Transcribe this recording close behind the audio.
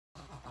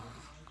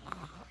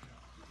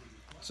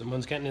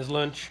Someone's getting his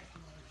lunch.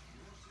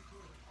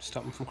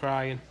 Stop him from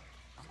crying.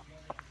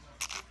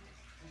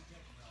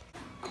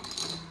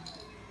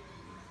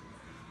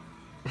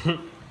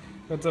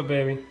 What's up,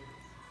 baby?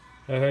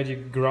 I heard you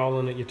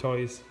growling at your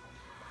toys.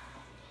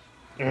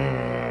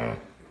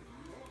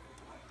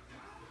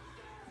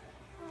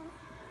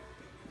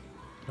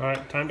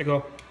 Alright, time to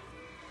go.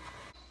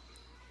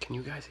 Can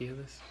you guys hear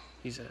this?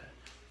 He's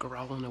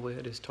growling away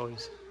at his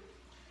toys.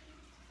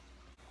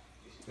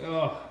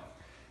 Oh,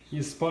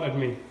 you spotted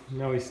me.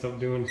 Now he stopped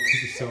doing it because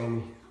he saw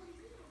me.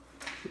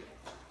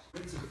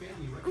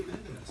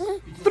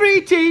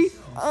 3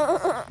 teeth!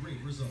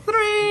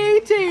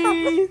 3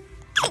 teeth!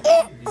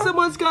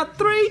 Someone's got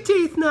 3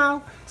 teeth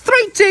now!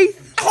 3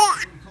 teeth!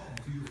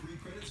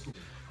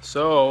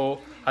 So,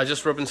 I was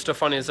just rubbing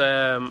stuff on his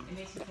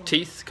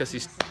teeth because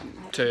he's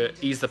to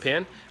ease the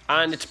pain,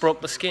 and it's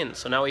broke the skin,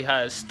 so now he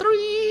has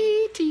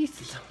 3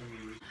 teeth.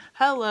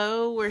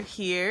 Hello, we're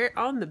here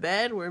on the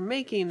bed. We're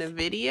making a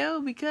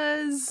video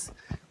because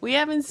we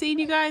haven't seen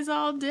you guys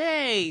all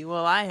day.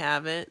 Well, I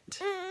haven't.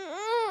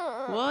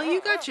 Well,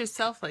 you got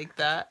yourself like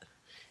that.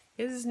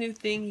 It's his new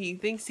thing. He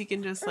thinks he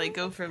can just like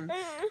go from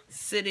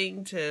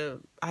sitting to,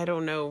 I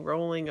don't know,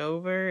 rolling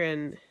over,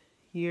 and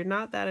you're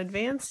not that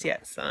advanced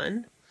yet,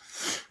 son.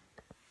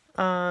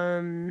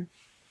 So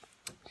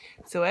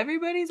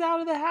everybody's out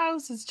of the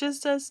house. It's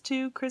just us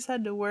two. Chris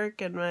had to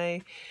work, and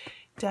my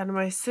dad and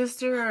my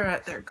sister are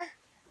at their...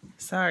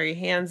 Sorry,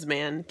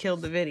 Handsman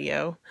killed the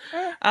video.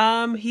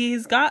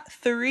 He's got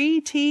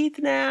 3 teeth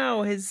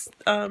now. His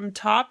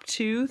top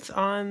tooth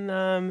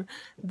on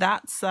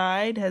that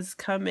side has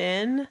come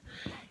in.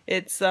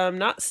 It's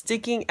not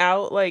sticking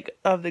out like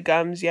of the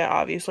gums yet,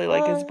 obviously,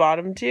 like his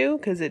bottom two,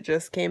 because it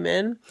just came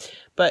in.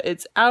 But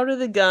it's out of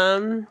the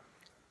gum.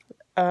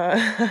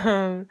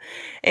 And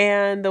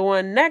the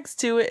one next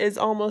to it is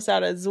almost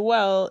out as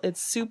well.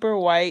 It's super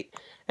white,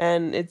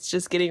 and it's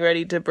just getting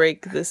ready to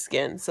break the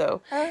skin.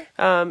 So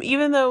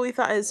even though we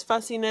thought his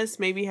fussiness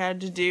maybe had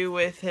to do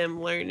with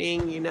him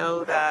learning, you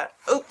know, that,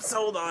 oops,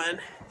 hold on,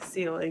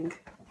 ceiling,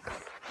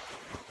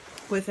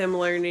 with him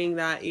learning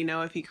that, you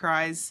know, if he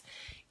cries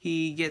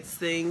he gets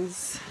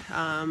things,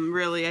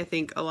 really I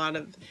think a lot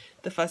of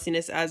the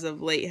fussiness as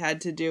of late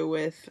had to do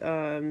with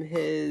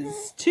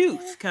his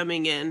tooth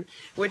coming in,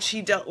 which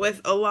he dealt with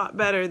a lot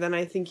better than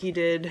I think he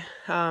did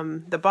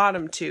the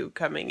bottom two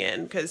coming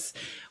in, because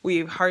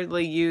we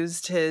hardly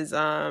used his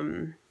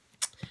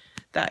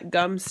that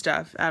gum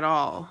stuff at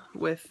all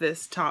with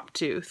this top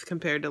tooth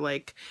compared to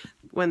like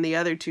when the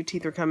other 2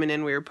 teeth were coming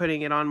in. We were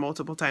putting it on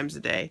multiple times a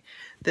day.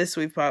 This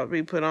we've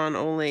probably put on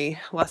only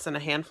less than a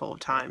handful of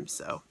times,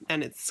 so,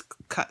 and it's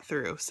cut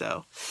through,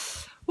 so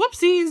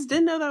whoopsies,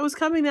 didn't know that was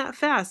coming that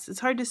fast. It's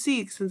hard to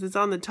see since it's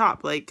on the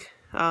top, like,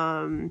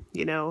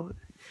 you know,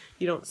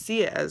 you don't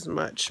see it as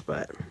much.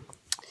 But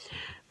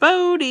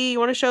Bodie, you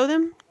want to show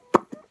them?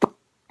 Do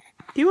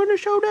you want to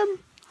show them?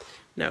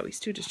 No, he's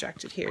too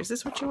distracted. Here, is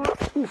this what you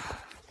want? Oof.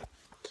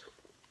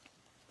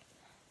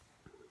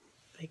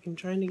 Like, I'm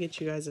trying to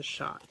get you guys a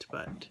shot,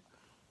 but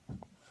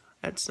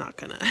that's not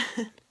gonna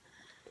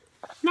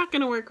not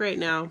gonna work right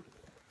now.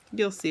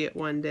 You'll see it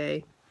one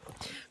day.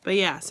 But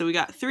yeah, so we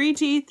got 3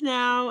 teeth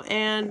now,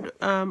 and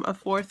a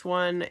 4th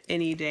one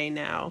any day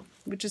now,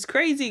 which is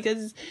crazy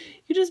because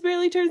you just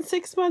barely turned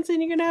 6 months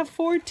and you're gonna have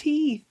 4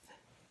 teeth.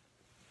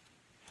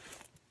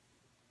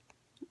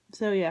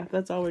 So yeah,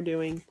 that's all we're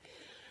doing.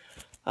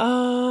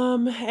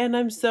 And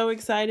I'm so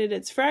excited.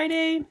 It's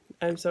Friday.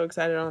 I'm so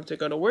excited I don't have to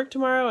go to work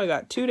tomorrow. I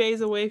got 2 days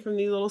away from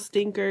these little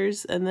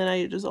stinkers, and then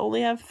I just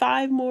only have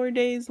 5 more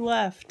days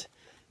left.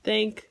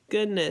 Thank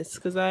goodness,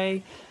 because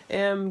I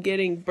am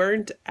getting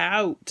burnt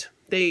out.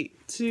 They,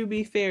 to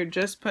be fair,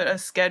 just put a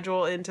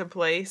schedule into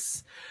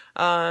place.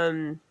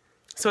 So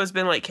it's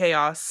been like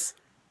chaos.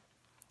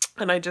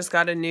 And I just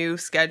got a new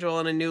schedule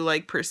and a new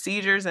like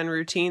procedures and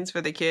routines for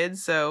the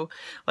kids. So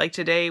like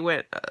today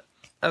went,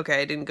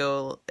 okay,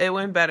 it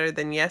went better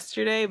than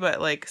yesterday,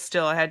 but like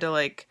still I had to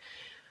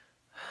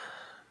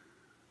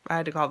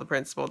call the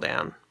principal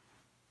down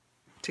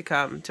to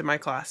come to my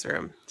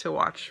classroom to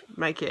watch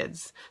my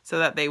kids so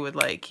that they would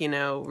like, you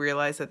know,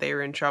 realize that they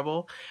were in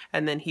trouble.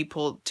 And then he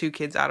pulled 2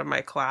 kids out of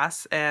my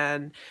class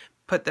and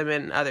put them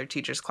in other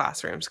teachers'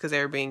 classrooms because they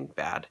were being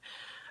bad.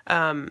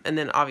 And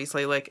then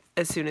obviously like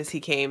as soon as he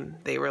came,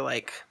 they were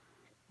like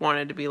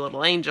wanted to be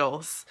little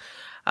angels.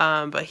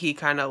 But he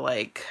kind of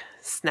like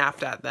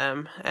snapped at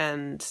them,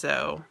 and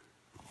so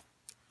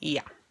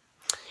yeah.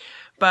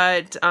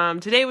 But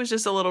today was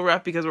just a little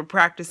rough because we're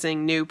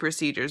practicing new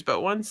procedures.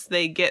 But once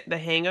they get the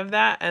hang of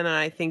that, and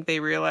I think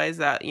they realize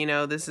that, you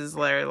know, this is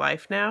their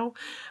life now,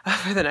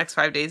 for the next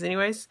 5 days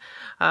anyways,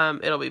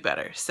 it'll be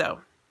better.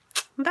 So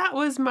that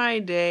was my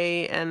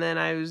day, and then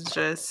I was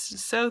just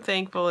so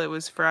thankful it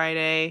was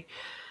Friday,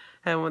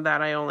 and with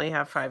that I only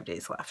have 5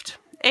 days left.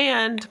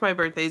 And my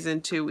birthday's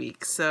in 2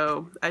 weeks,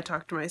 so I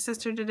talked to my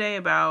sister today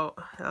about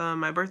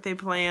my birthday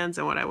plans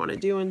and what I want to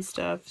do and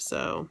stuff,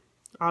 so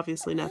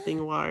obviously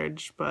nothing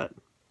large, but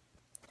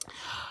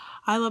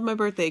I love my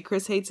birthday.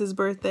 Chris hates his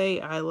birthday.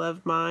 I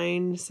love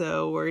mine.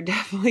 So we're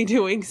definitely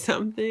doing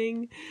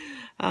something.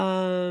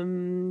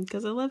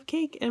 Because I love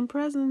cake and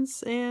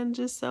presents and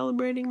just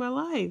celebrating my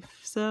life.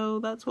 So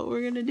that's what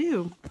we're going to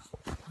do.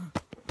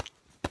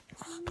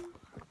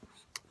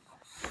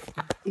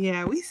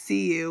 Yeah, we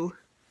see you.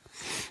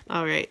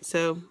 Alright,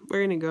 so we're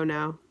going to go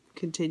now.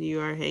 Continue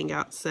our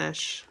hangout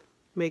sesh.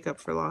 Make up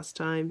for lost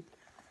time.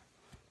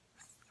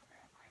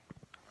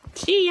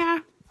 See ya!